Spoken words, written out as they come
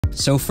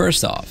So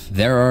first off,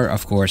 there are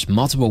of course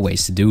multiple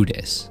ways to do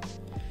this.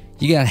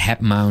 You got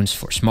head mounts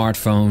for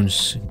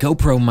smartphones,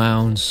 GoPro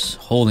mounts,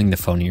 holding the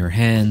phone in your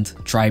hand,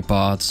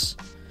 tripods,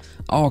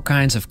 all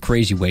kinds of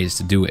crazy ways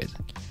to do it.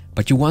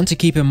 But you want to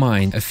keep in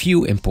mind a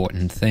few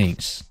important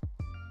things.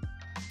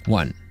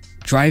 1.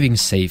 Driving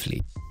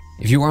safely.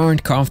 If you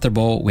aren't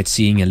comfortable with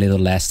seeing a little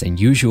less than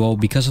usual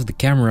because of the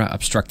camera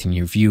obstructing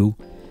your view,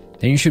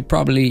 then you should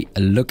probably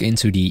look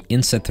into the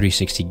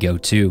Insta360 Go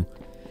 2.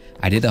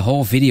 I did a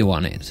whole video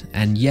on it,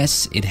 and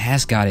yes, it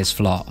has got its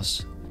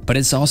flaws, but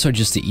it's also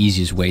just the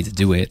easiest way to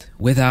do it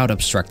without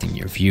obstructing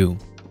your view.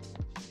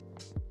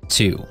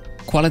 2.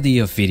 Quality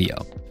of video.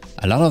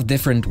 A lot of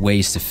different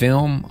ways to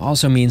film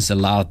also means a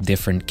lot of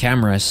different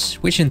cameras,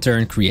 which in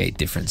turn create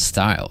different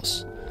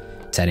styles.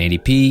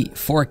 1080p,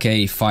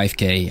 4K,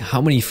 5K,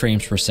 how many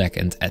frames per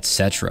second,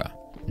 etc.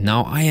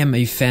 Now I am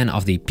a fan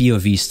of the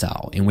POV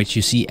style, in which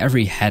you see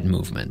every head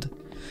movement,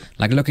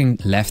 like looking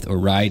left or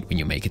right when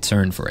you make a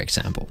turn, for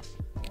example.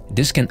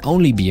 This can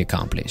only be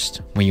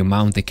accomplished when you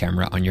mount the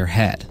camera on your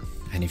head,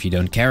 and if you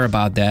don't care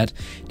about that,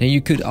 then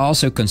you could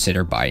also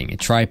consider buying a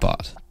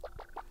tripod.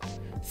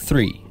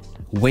 3.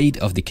 Weight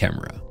of the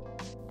camera.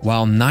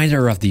 While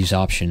neither of these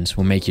options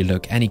will make you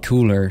look any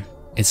cooler,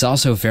 it's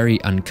also very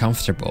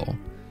uncomfortable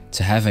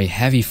to have a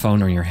heavy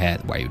phone on your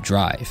head while you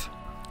drive.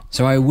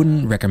 So I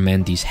wouldn't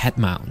recommend these head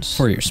mounts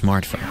for your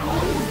smartphone.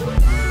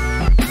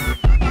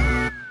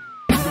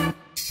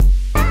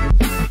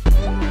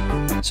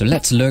 So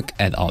let's look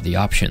at all the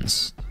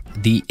options.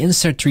 The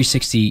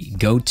Insta360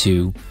 Go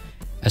 2,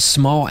 a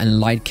small and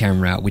light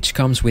camera which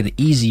comes with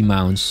easy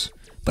mounts,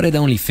 but it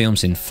only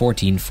films in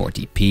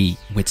 1440p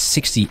with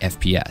 60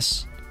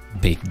 fps.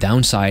 Big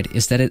downside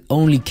is that it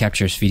only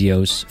captures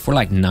videos for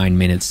like 9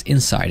 minutes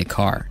inside a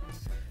car,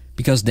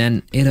 because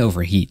then it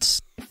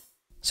overheats.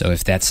 So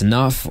if that's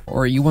enough,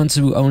 or you want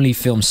to only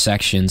film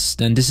sections,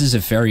 then this is a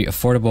very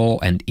affordable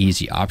and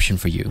easy option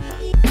for you.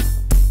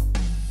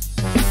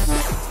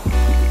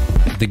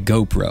 The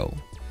GoPro,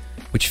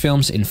 which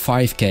films in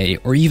 5K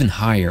or even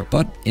higher,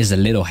 but is a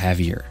little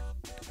heavier.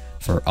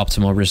 For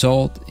optimal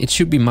result, it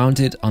should be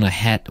mounted on a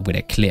head with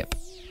a clip,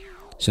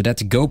 so that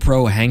the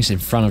GoPro hangs in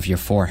front of your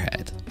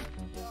forehead.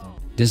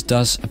 This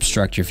does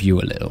obstruct your view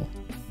a little,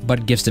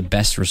 but gives the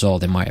best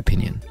result in my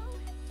opinion.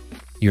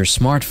 Your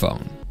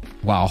smartphone,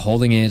 while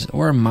holding it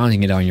or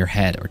mounting it on your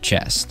head or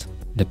chest.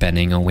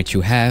 Depending on which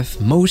you have,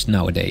 most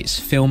nowadays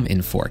film in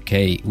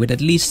 4K with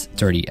at least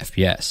 30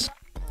 fps.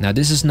 Now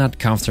this is not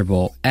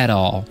comfortable at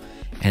all,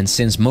 and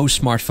since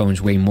most smartphones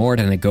weigh more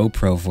than a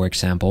GoPro, for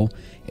example,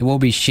 it will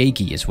be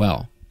shaky as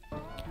well.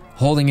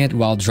 Holding it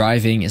while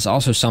driving is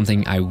also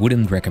something I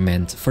wouldn't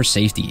recommend for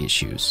safety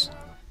issues.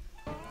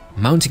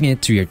 Mounting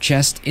it to your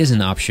chest is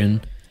an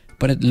option,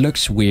 but it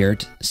looks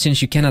weird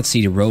since you cannot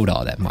see the road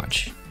all that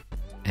much.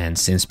 And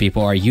since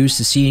people are used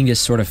to seeing this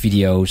sort of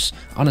videos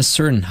on a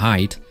certain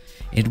height,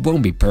 it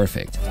won't be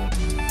perfect.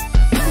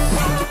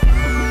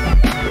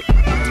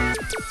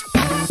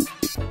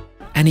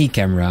 Any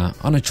camera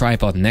on a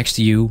tripod next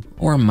to you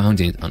or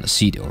mounted on a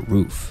seat or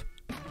roof.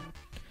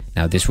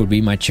 Now this would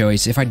be my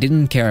choice if I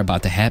didn't care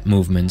about the head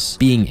movements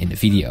being in the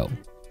video.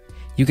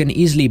 You can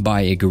easily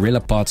buy a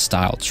gorillapod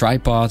style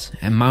tripod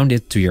and mount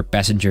it to your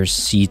passenger's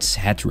seat's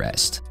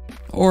headrest.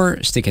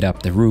 Or stick it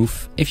up the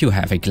roof if you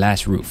have a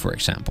glass roof, for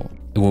example.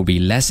 It will be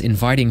less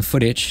inviting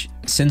footage,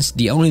 since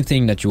the only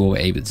thing that you will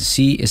be able to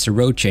see is the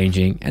road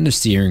changing and the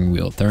steering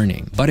wheel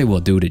turning, but it will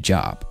do the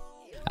job.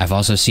 I've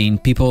also seen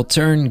people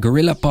turn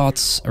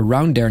GorillaPods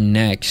around their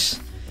necks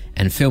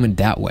and film it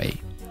that way,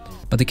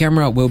 but the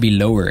camera will be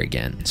lower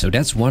again, so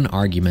that's one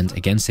argument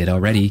against it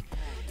already.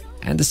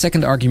 And the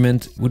second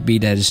argument would be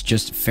that it's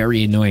just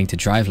very annoying to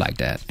drive like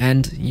that,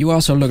 and you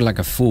also look like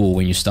a fool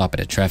when you stop at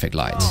a traffic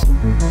light.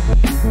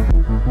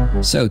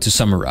 So to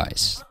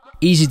summarize,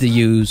 easy to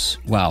use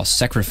while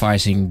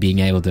sacrificing being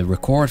able to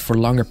record for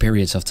longer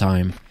periods of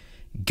time.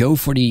 Go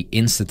for the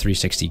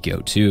Insta360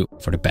 Go 2.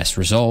 For the best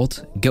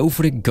result, go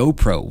for the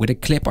GoPro with a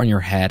clip on your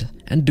head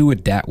and do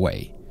it that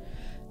way.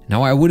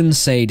 Now I wouldn't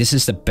say this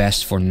is the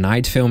best for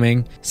night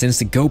filming, since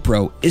the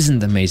GoPro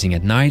isn't amazing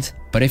at night,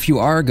 but if you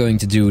are going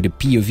to do the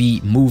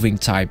POV moving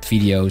type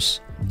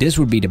videos, this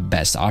would be the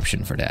best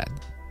option for that.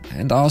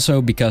 And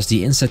also because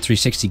the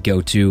Insta360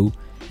 Go 2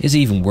 is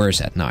even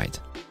worse at night.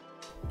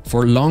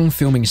 For long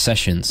filming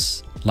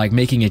sessions, like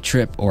making a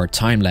trip or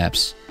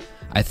time-lapse,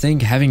 I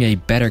think having a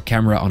better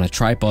camera on a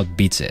tripod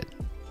beats it.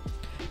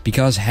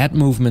 Because head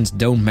movements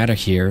don't matter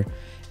here,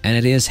 and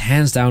it is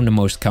hands down the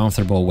most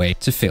comfortable way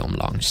to film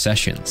long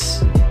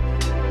sessions.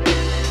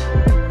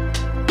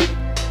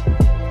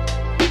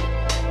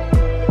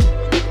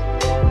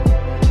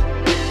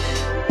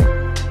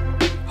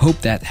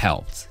 Hope that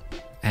helped.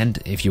 And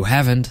if you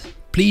haven't,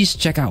 please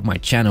check out my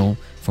channel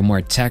for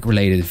more tech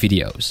related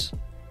videos.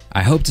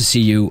 I hope to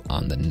see you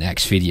on the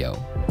next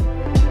video.